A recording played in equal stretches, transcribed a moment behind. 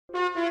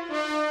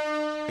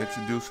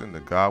Introducing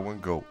the Godwin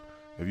GOAT.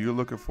 If you're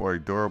looking for a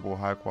durable,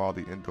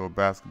 high-quality indoor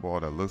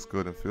basketball that looks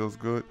good and feels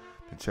good,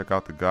 then check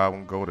out the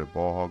Godwin GOAT at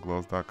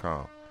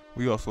ballhawkgloves.com.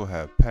 We also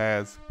have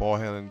pads, ball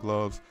handling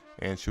gloves,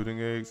 and shooting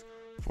aids.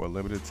 For a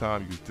limited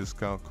time, use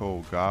discount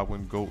code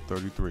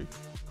GodwinGOAT33.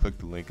 Click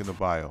the link in the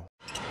bio.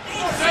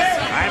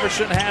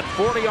 Iverson had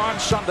 40 on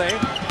Sunday,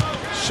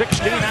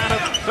 16 out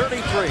of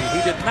 33.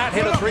 He did not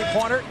hit a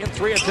three-pointer in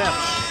 3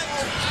 attempts.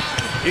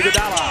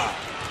 Iguodala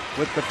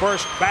with the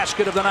first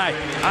basket of the night.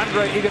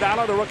 Andre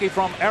Iguodala, the rookie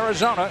from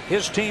Arizona.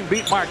 His team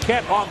beat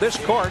Marquette on this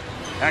court,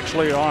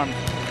 actually on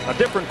a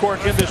different court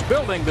in this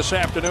building this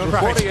afternoon,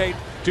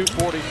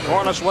 48-40.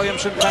 Corliss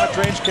Williamson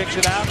penetrates, kicks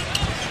it out.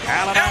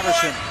 Allen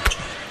Iverson.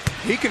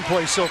 He can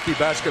play silky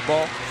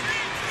basketball.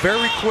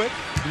 Very quick,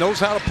 knows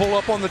how to pull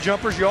up on the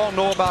jumpers. You all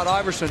know about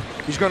Iverson.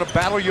 He's going to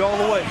battle you all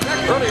the way.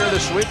 Earlier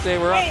this week, they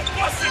were up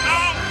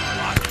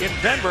in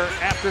Denver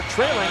after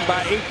trailing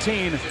by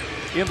 18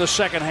 in the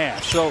second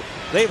half. So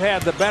they've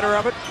had the better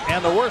of it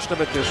and the worst of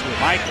it this week.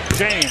 Mike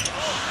James.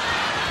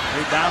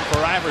 Rebound for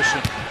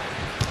Iverson.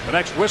 The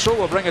next whistle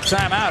will bring a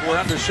timeout. We're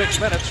under 6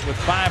 minutes with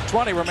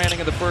 5:20 remaining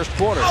in the first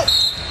quarter.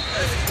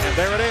 And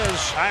there it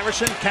is.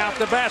 Iverson count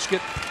the basket.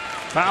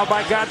 Fouled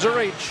by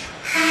Godzarich.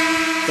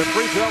 The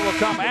free throw will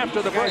come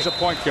after the break. He's a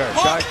point guard.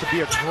 Guy could be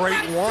a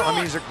great one. I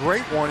mean, he's a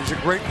great one. He's a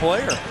great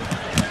player.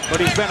 But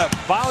he's been a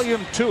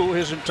volume 2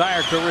 his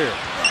entire career.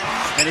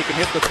 And he can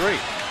hit the three.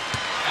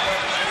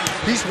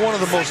 He's one of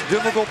the most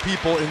difficult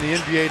people in the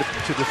NBA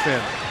to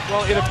defend.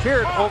 Well, it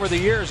appeared over the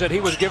years that he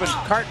was given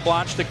carte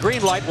blanche, the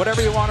green light,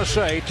 whatever you want to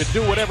say, to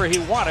do whatever he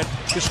wanted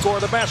to score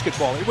the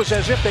basketball. It was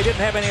as if they didn't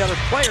have any other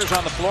players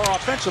on the floor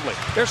offensively.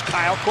 There's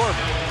Kyle Korver.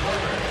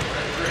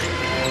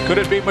 Could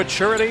it be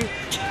maturity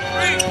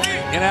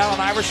in Allen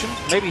Iverson?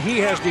 Maybe he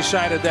has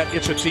decided that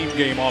it's a team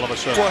game all of a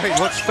sudden. Well, hey,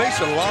 let's face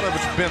it, a lot of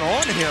it's been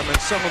on him and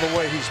some of the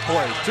way he's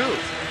played, too.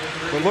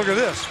 But look at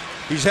this.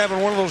 He's having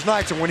one of those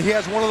nights, and when he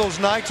has one of those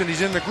nights and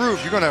he's in the groove,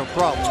 you're going to have a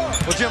problem.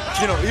 Well, Jim,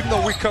 you know, even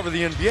though we cover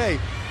the NBA,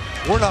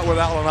 we're not with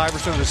Allen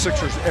Iverson and the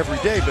Sixers every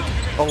day, but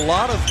a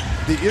lot of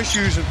the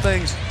issues and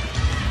things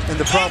and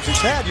the problems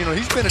he's had, you know,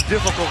 he's been a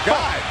difficult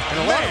guy, and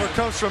a lot of it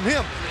comes from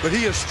him, but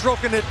he is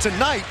stroking it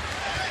tonight.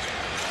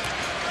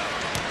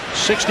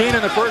 16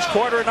 in the first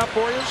quarter, enough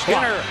for you?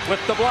 Skinner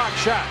with the block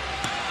shot.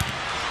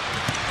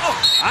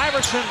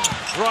 Iverson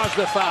draws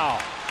the foul.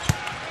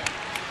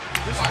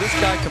 This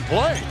guy can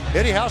play.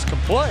 Eddie House can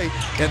play,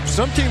 and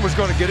some team was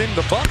going to get in.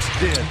 The Bucks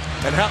did,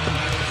 and how can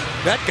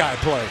that guy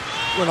play?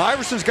 When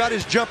Iverson's got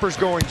his jumpers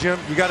going, Jim,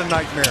 you got a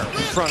nightmare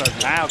in front of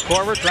you. Now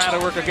Korver trying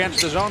to work against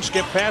his own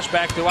skip pass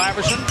back to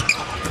Iverson.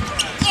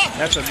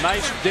 That's a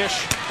nice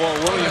dish for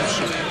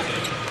Williamson.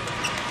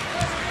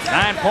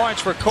 9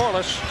 points for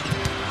Corliss.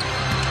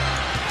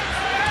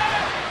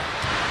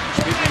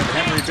 Speaking of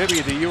Henry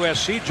Bibby, the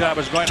USC job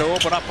is going to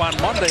open up on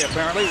Monday,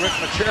 apparently. Rick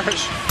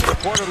Macheras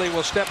reportedly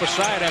will step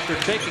aside after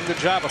taking the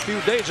job a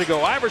few days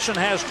ago. Iverson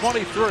has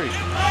 23.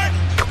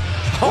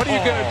 What are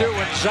you going to do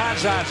when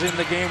Zaza's in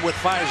the game with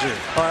Pfizer?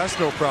 Oh, that's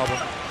no problem.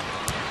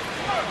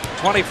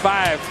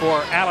 25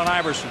 for Allen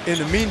Iverson. In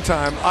the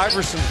meantime,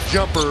 Iverson's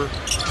jumper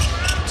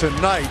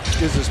tonight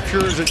is as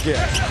pure as it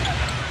gets.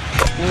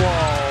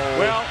 Whoa.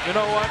 Well, you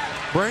know what?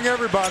 Bring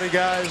everybody,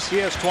 guys. He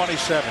has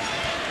 27.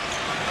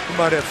 He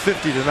might have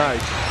 50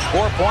 tonight.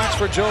 4 points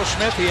for Joe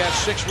Smith. He has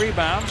 6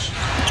 rebounds.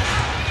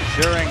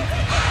 Sharing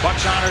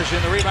Bucks honors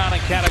in the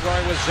rebounding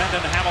category with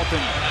Zendon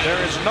Hamilton.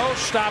 There is no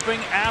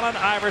stopping Allen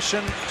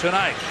Iverson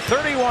tonight.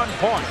 31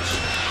 points.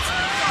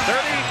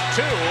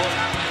 32.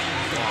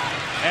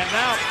 And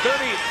now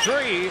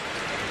 33.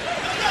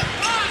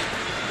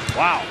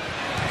 Wow.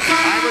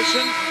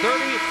 Iverson,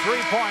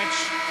 33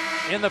 points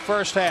in the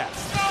first half.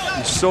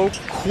 He's so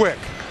quick.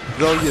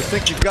 Though you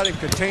think you've got him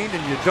contained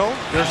and you don't,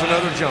 there's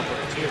another jumper.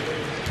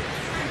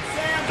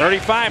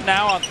 35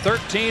 now on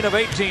 13 of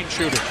 18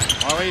 shooting.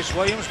 Maurice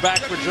Williams back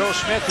for Joe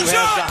Smith, who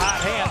has the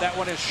hot hand. That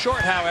one is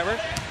short, however.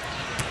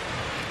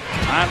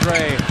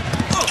 Andre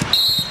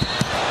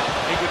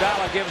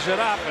Iguodala gives it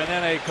up, and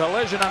then a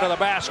collision under the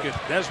basket.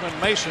 Desmond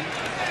Mason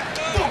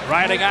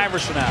riding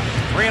Iverson out.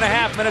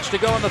 3.5 minutes to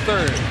go in the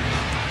third.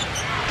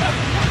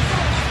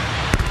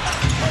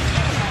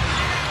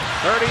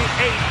 38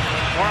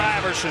 for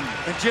Iverson.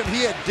 And Jim,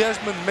 he had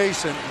Desmond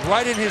Mason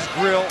right in his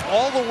grill,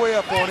 all the way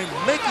up on him,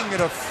 making it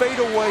a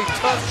fadeaway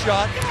tough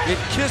shot. It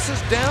kisses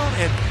down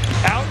and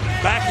out,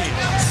 back in.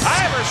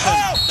 Iverson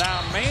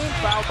down main,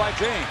 fouled by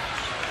James.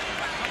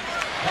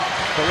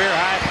 Career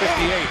high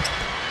 58.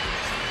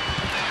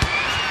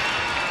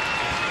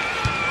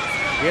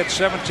 He had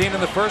 17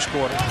 in the first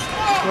quarter.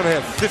 He's going to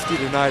have 50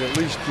 tonight at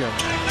least, Jim.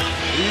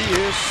 He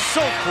is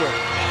so quick.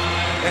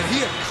 And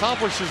he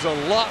accomplishes a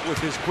lot with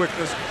his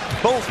quickness,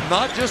 both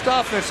not just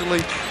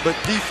offensively, but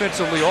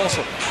defensively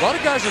also. A lot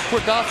of guys are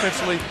quick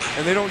offensively,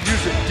 and they don't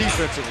use it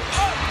defensively.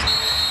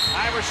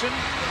 Iverson,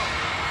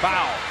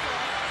 foul.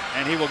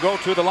 And he will go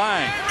to the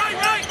line.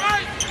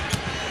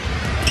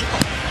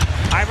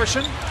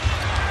 Iverson,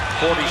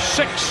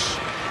 46.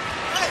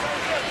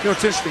 You know,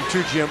 it's interesting,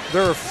 too, Jim.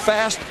 There are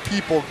fast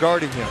people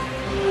guarding him.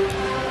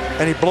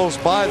 and he blows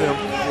by them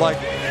like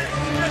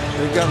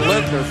they've got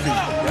lead in their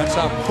feet. That's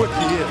how quick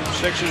he is.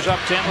 Sixers up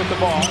 10 with the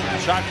ball.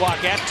 Shot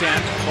clock at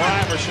 10 for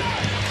Iverson.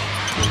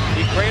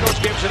 He cradles,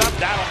 gives it up.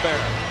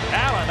 D'Alembert.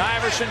 Allen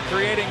Iverson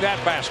creating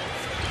that basket.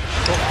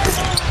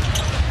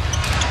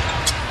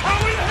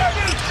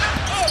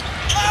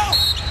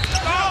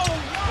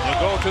 He'll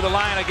go to the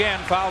line again,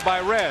 fouled by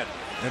Red.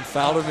 And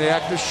fouled in the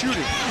act of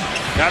shooting.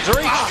 That's a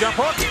reach, jump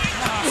hook.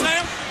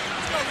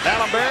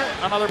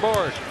 D'Alembert, another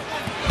board.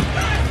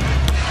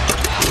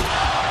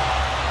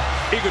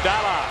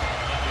 Iguodala.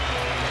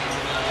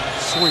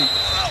 Sweet.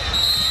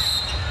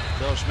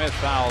 Joe Smith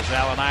fouls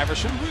Allen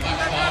Iverson.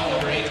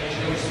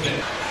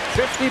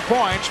 50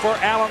 points for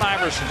Allen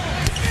Iverson.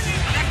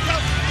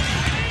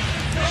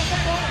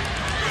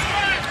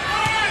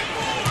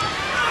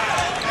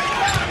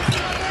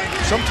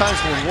 Sometimes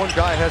when one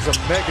guy has a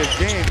mega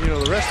game, you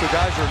know, the rest of the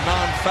guys are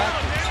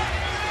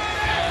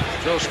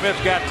non-factors. Joe Smith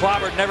got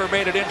clobbered, never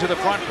made it into the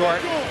front court.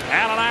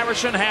 Allen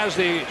Iverson has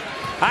the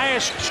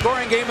highest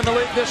scoring game in the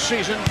league this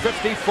season,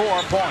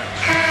 54 points.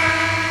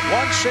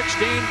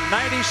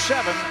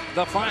 116-97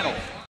 the final.